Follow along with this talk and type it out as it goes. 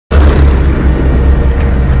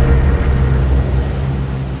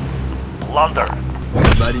Plunder.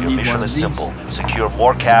 Anybody Your need mission one of is these? simple. Secure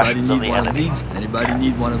more cash Anybody than need the one of enemy. these? Anybody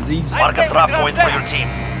need one of these? Mark a drop point for your team.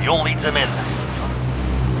 You'll lead them in.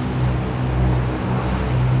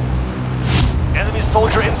 Enemy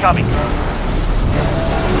soldier incoming.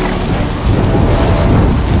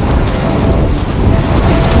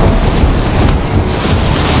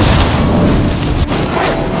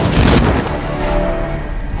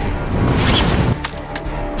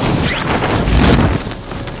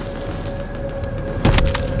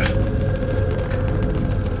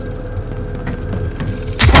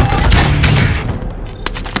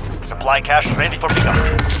 Supply cache ready for pickup.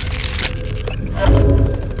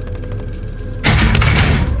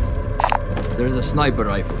 There's a sniper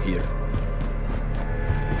rifle here.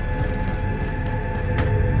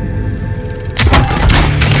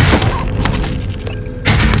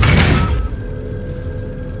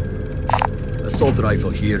 Assault rifle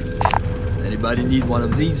here. Anybody need one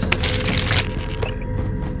of these?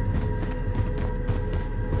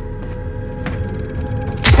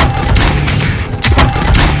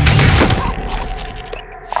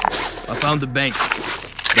 I found the bank.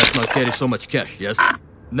 Let's not carry so much cash, yes?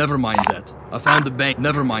 Never mind that. I found the bank.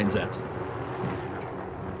 Never mind that.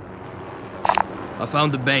 I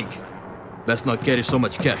found the bank. Best not carry so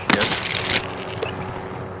much cash, yes?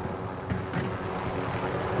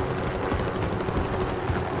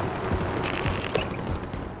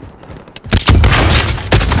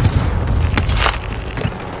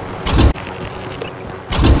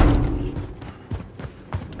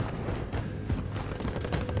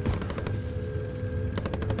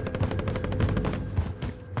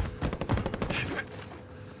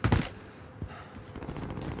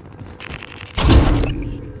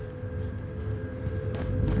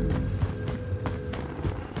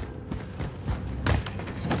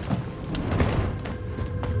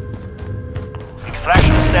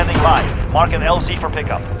 Extraction is standing by. Mark an LC for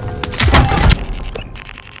pickup.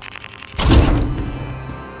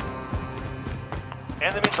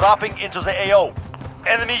 Enemy dropping into the AO.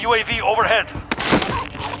 Enemy UAV overhead.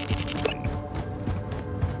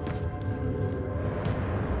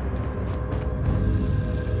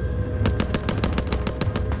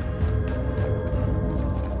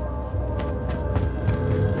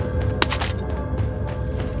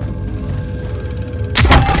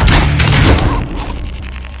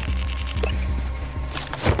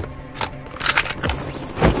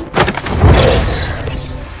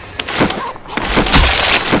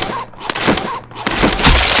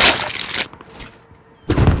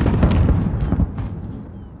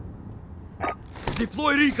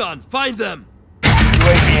 Deploy recon! Find them!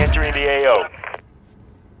 UAV entering the AO.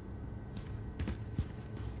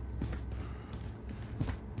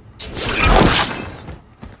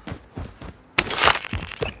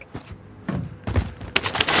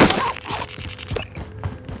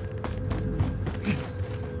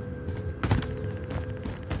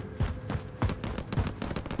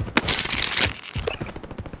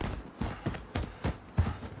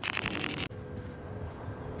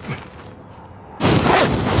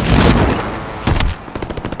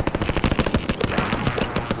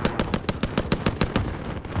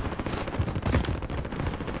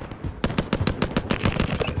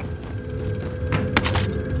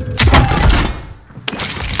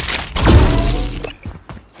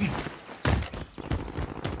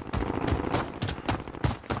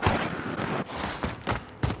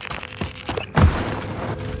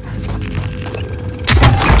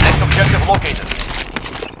 Objective located.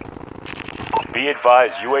 Be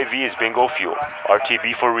advised, UAV is bingo fuel.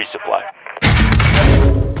 RTB for resupply.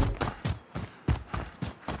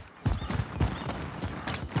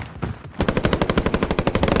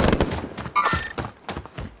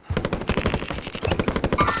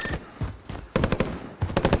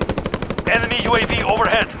 Enemy UAV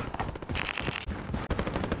overhead.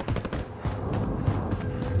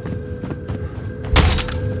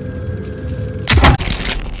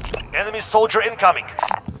 Enemy soldier incoming.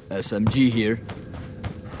 SMG here.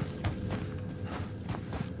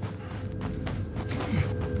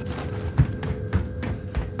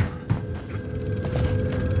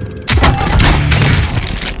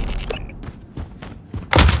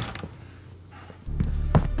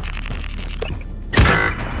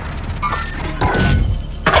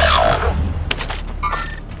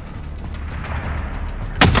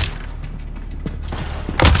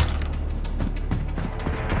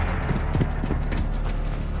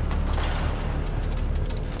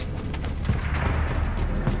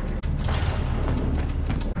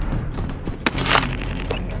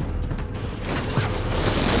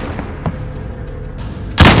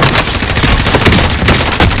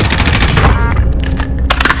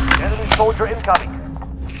 soldier incoming.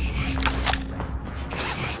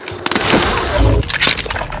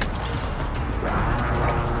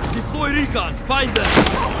 Deploy recon. Find them.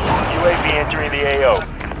 UAV entering the AO.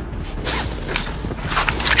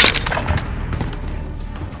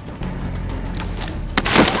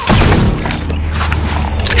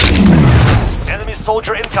 Enemy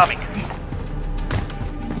soldier incoming.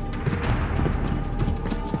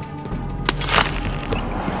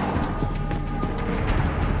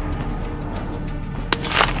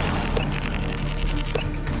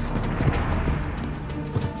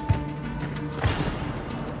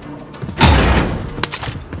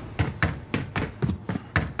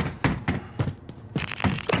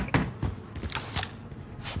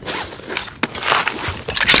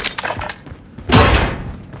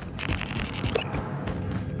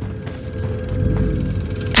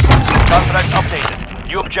 Contract updated.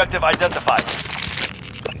 New objective identified.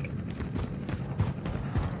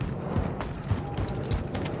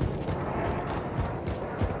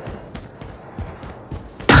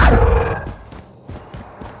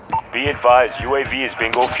 Be advised, UAV is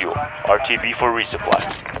bingo fuel. RTB for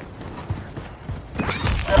resupply.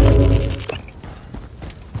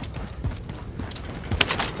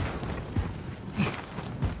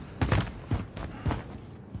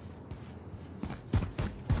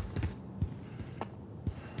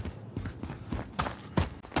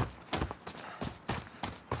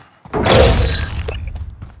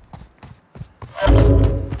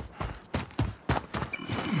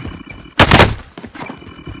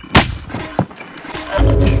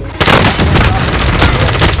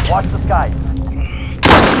 Watch the skies.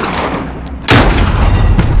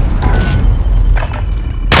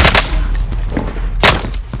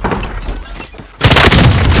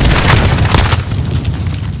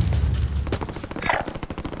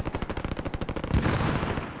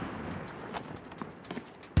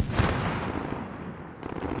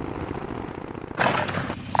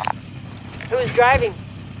 Who's driving?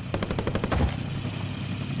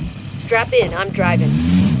 Strap in, I'm driving.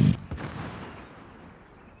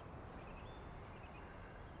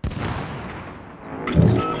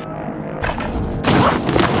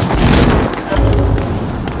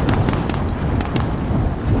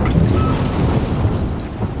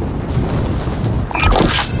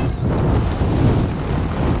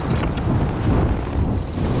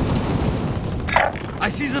 I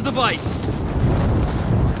see the device.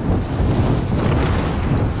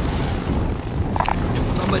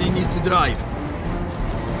 Somebody needs to drive.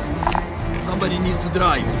 Somebody needs to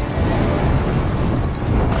drive.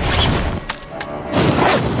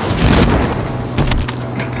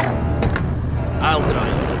 I'll drive.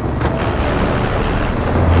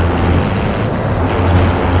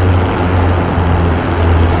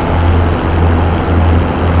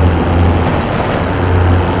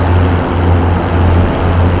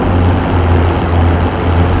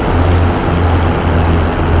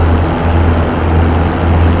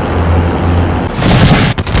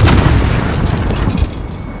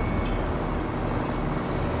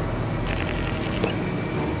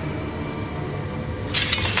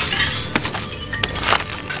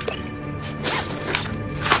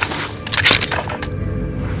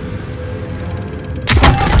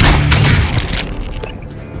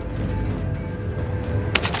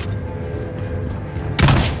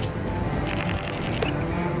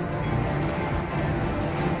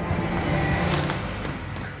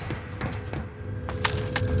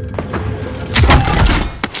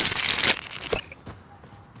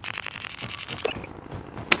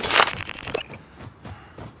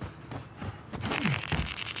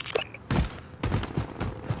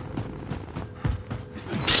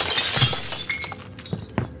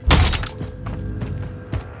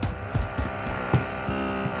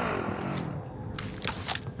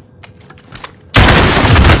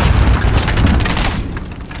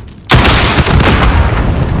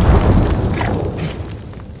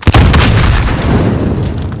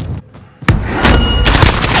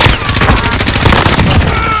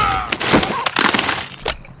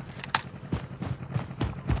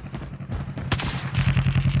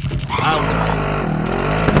 I'll drive.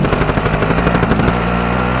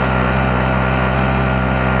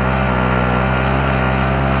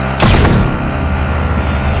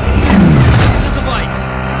 The device.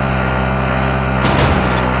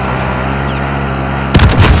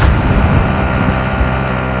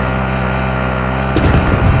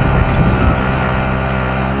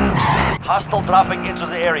 Hostile dropping into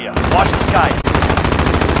the area. Watch the skies.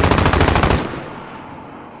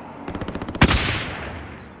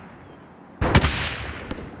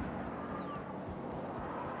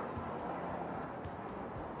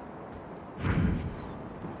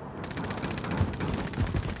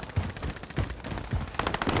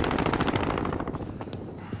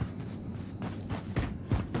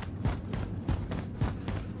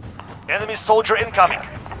 Enemy soldier incoming.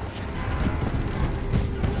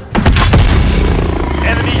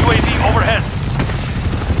 Enemy UAV overhead.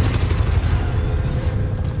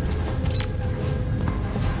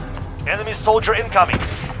 Enemy soldier incoming.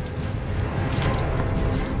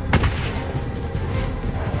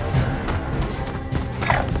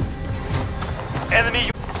 Enemy.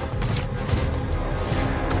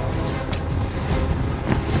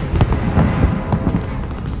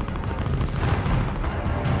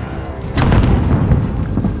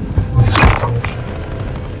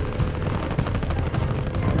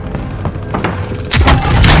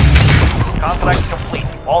 Contract complete.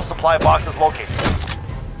 All supply boxes located.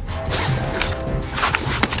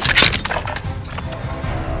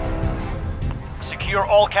 Secure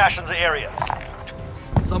all cache in the area.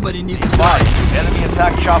 Somebody needs to Five. die. Enemy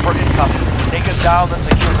attack chopper incoming. Take it down and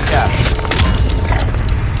secure the cache.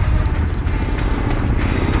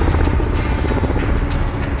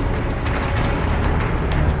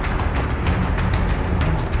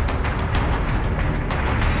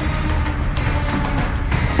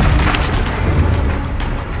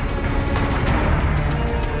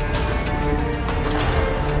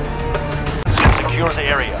 Secure the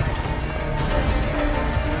area.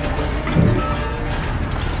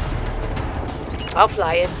 I'll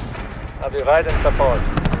fly it. I'll be right in support.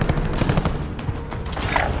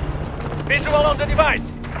 Visual on the device.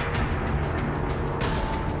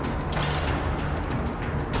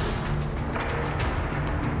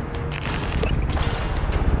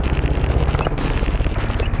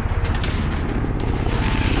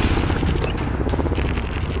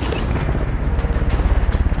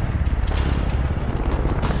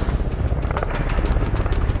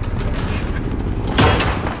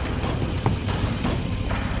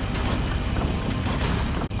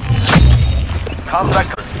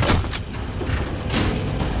 Contract.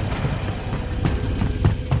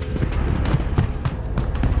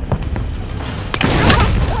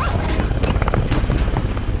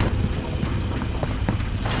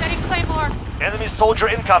 Setting Claymore. Enemy soldier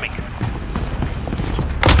incoming.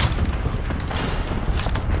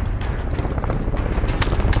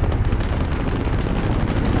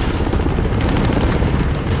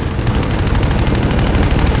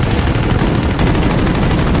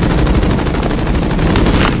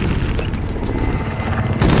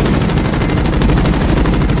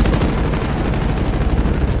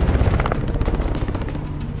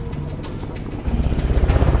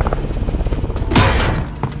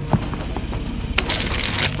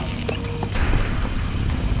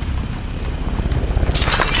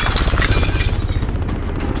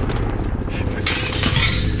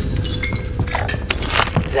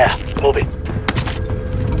 There, move it.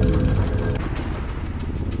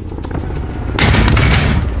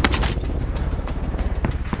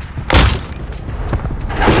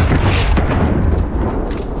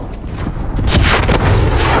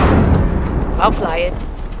 I'll fly it.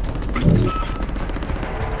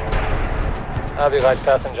 I'll be right,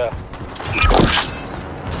 passenger.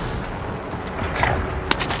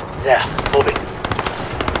 There, move it.